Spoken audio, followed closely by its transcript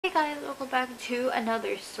Hey guys, welcome back to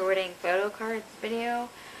another sorting photo cards video,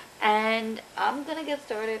 and I'm gonna get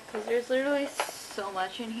started because there's literally so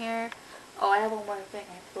much in here. Oh, I have one more thing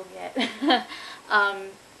I forget.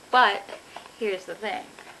 But here's the thing.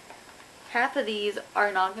 Half of these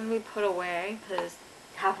are not gonna be put away because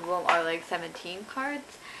half of them are like 17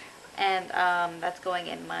 cards, and that's going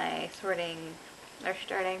in my starting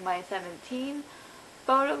my 17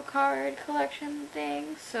 photo card collection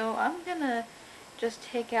thing. So I'm gonna just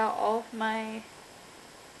take out all of my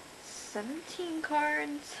 17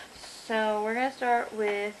 cards. So we're gonna start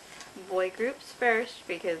with boy groups first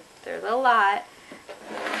because there's a lot.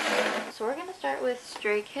 So we're gonna start with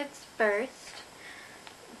Stray Kids first.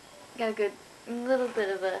 Got a good little bit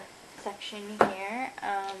of a section here.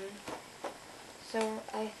 So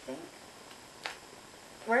I think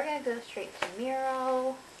we're gonna go straight to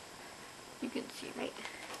Miro. You can see, right?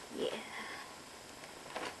 Yeah.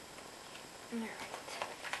 Alright.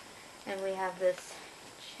 And we have this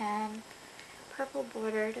Chan purple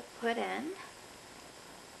border to put in.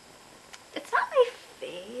 It's not my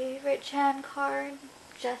favorite Chan card,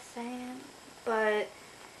 just saying, but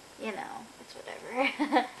you know, it's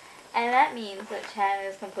whatever. And that means that Chan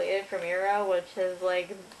is completed for Miro, which is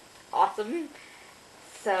like awesome.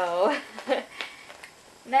 So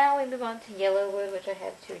now we move on to Yellowwood, which I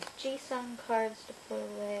have two Jisung cards to put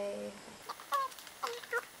away.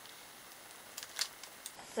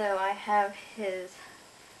 So I have his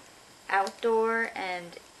outdoor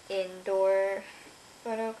and indoor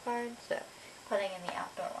photo cards. So putting in the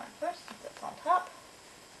outdoor one first since it's on top.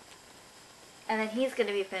 And then he's going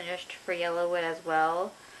to be finished for Yellowwood as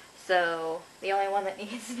well. So the only one that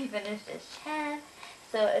needs to be finished is Chan.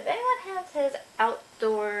 So if anyone has his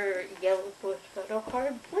outdoor Yellowwood photo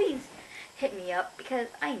card, please hit me up because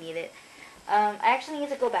I need it. I actually need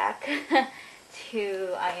to go back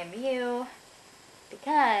to IMU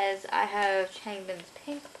because I have Changbin's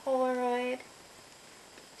pink Polaroid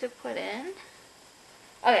to put in.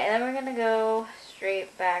 Okay, then we're gonna go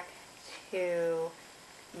straight back to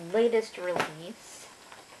latest release,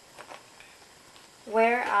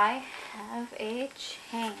 where I have a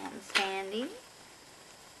Chans handy.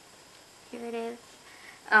 Here it is.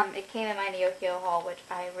 It came in my Neokyo haul, which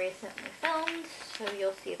I recently filmed, so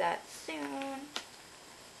you'll see that soon.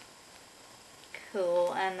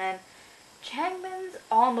 Cool, and then Changbin's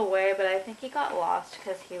on the way, but I think he got lost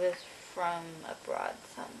because he was from abroad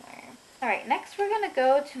somewhere. Alright, next we're going to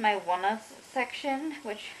go to my one-ups section,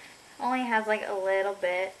 which only has like a little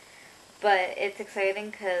bit, but it's exciting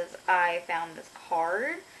because I found this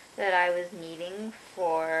card that I was needing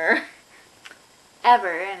for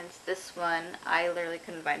ever, and it's this one. I literally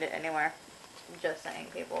couldn't find it anywhere. Just saying,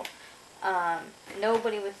 people.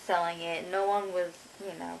 Nobody was selling it. No one was,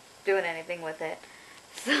 doing anything with it.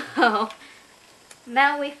 So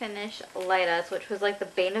now we finish Light Us, which was like the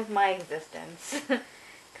bane of my existence.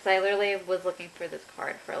 Because I literally was looking for this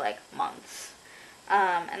card for like months.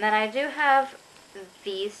 And then I do have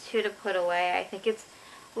these two to put away. I think it's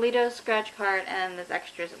Lito's scratch card and this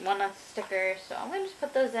extras one of stickers. So I'm going to just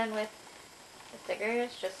put those in with the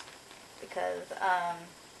stickers just because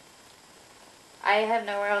I have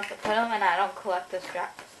nowhere else to put them, and I don't collect the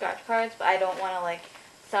scratch cards, but I don't want to like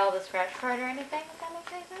sell the scratch card or anything, if that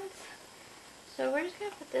makes any sense. So we're just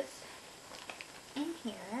going to put this in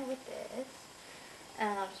here with this,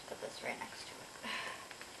 and I'll just put this right next to it.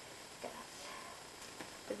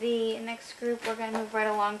 Yes. The next group we're going to move right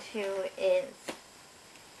along to is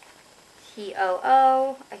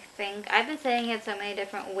TOO, I think. I've been saying it so many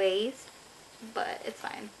different ways, but it's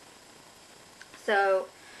fine. So,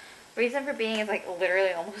 reason for being is like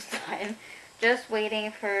literally almost done. Just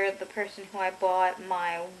waiting for the person who I bought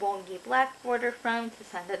my Wongi black border from to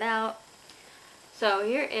send it out. So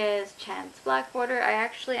here is Chan's black border. I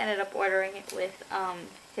actually ended up ordering it with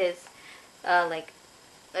his like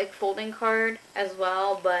folding card as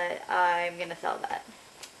well, but I'm gonna sell that.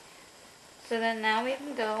 So then now we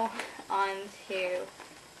can go on to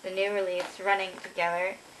the new release, Running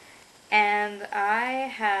Together. And I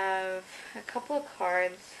have a couple of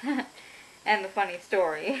cards and the funny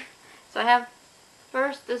story. So I have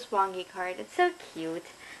first this Wongi card. It's so cute.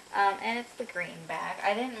 And it's the green bag.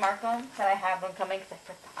 I didn't mark them that I have them coming because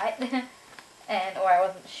I forgot. Or I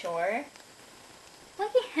wasn't sure.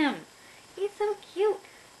 Look at him. He's so cute.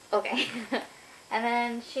 Okay. And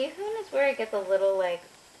then Shihun is where it gets a little like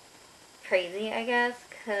crazy, I guess,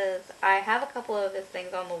 because I have a couple of his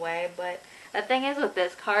things on the way, but the thing is with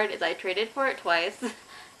this card is I traded for it twice.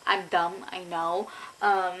 I'm dumb, I know.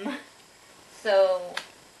 So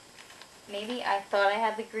maybe I thought I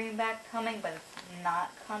had the greenback coming, but it's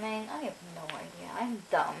not coming. I have no idea. I'm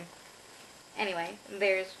dumb. Anyway,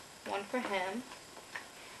 there's one for him.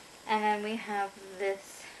 And then we have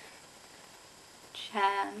this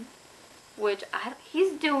Chan, which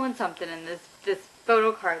he's doing something in this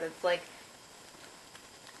photo card that's like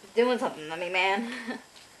doing something to me, man.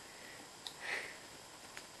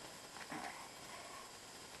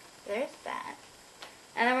 There's that.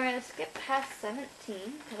 And then we're going to skip past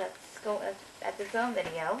 17, because that's its own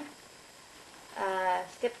video.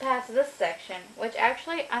 Skip past this section, which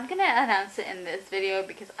actually, I'm going to announce it in this video,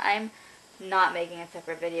 because I'm not making a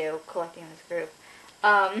separate video collecting this group.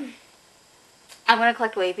 I'm going to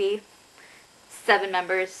collect Wavy. 7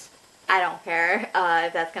 members. I don't care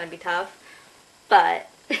if that's going to be tough. But,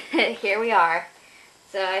 here we are.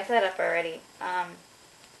 So, I set up already.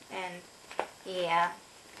 And, yeah.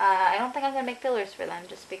 I don't think I'm going to make fillers for them,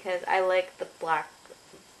 just because I like the black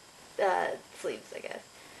sleeves, I guess.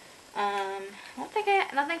 I don't think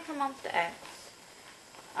nothing for Monster X.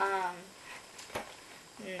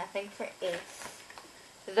 Nothing for Ace.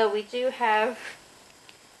 Though we do have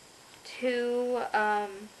 2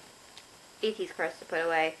 ATEEZ cards to put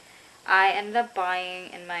away. I ended up buying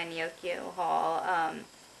in my Nyokyo haul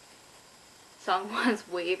Song 1's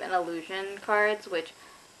Wave and Illusion cards, which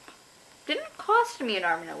didn't cost me an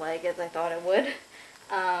arm and a leg as I thought it would.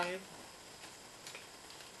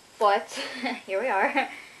 But here we are.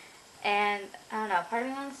 And I don't know, part of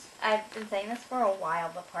me wants, I've been saying this for a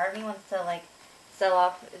while, but part of me wants to like sell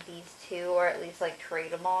off these 2 or at least like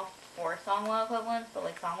trade them off for Song 1 equivalents, but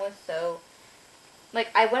like Song was so, like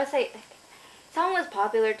I want to say, Song was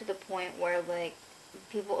popular to the point where like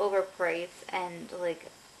people overprice and like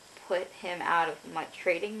put him out of my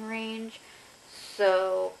trading range.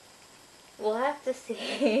 So we'll have to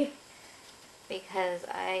see because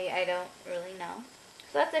I don't really know.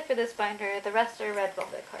 So that's it for this binder. The rest are red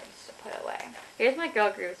velvet cards to put away. Here's my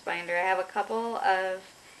girl groups binder. I have a couple of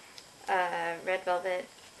red velvet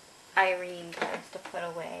Irene cards to put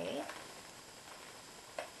away.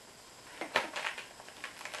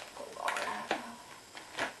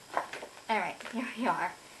 Alright, here we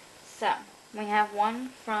are. So, we have one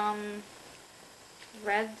from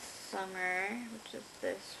Red Summer, which is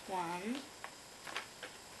this one.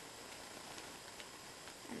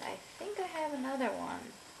 And I think I have another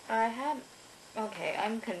one. Okay,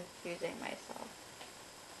 I'm confusing myself.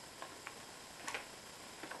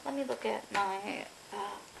 Let me look at my,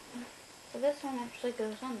 so this one actually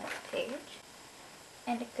goes on this page.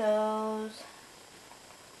 And it goes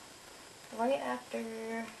right after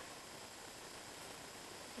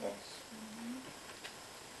this one.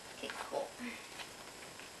 Okay, cool.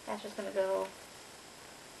 That's just gonna go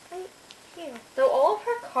right here. So all of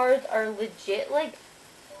her cards are legit, like,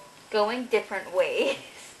 going different ways.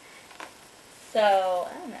 So,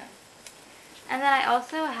 I don't know. And then I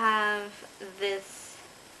also have this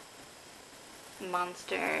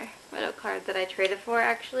monster photo card that I traded for,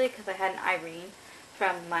 actually, because I had an Irene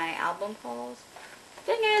from my album hauls.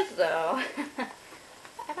 Thing is, though,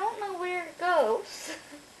 I don't know where it goes.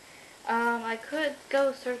 I could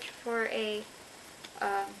go search for a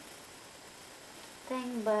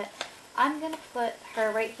thing, but I'm gonna put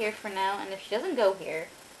her right here for now, and if she doesn't go here,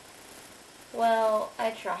 well,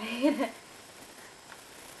 I tried.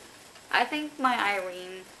 I think my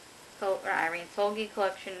Irene Solgi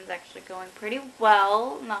collection is actually going pretty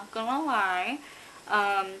well, not gonna lie.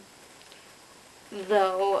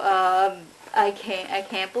 Though, I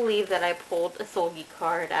can't believe that I pulled a Solgi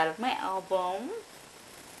card out of my album.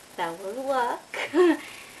 That was luck.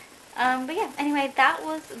 But yeah, anyway, that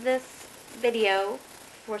was this video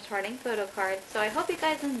for sorting photo cards. So I hope you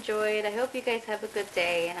guys enjoyed. I hope you guys have a good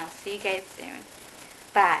day, and I'll see you guys soon.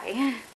 Bye.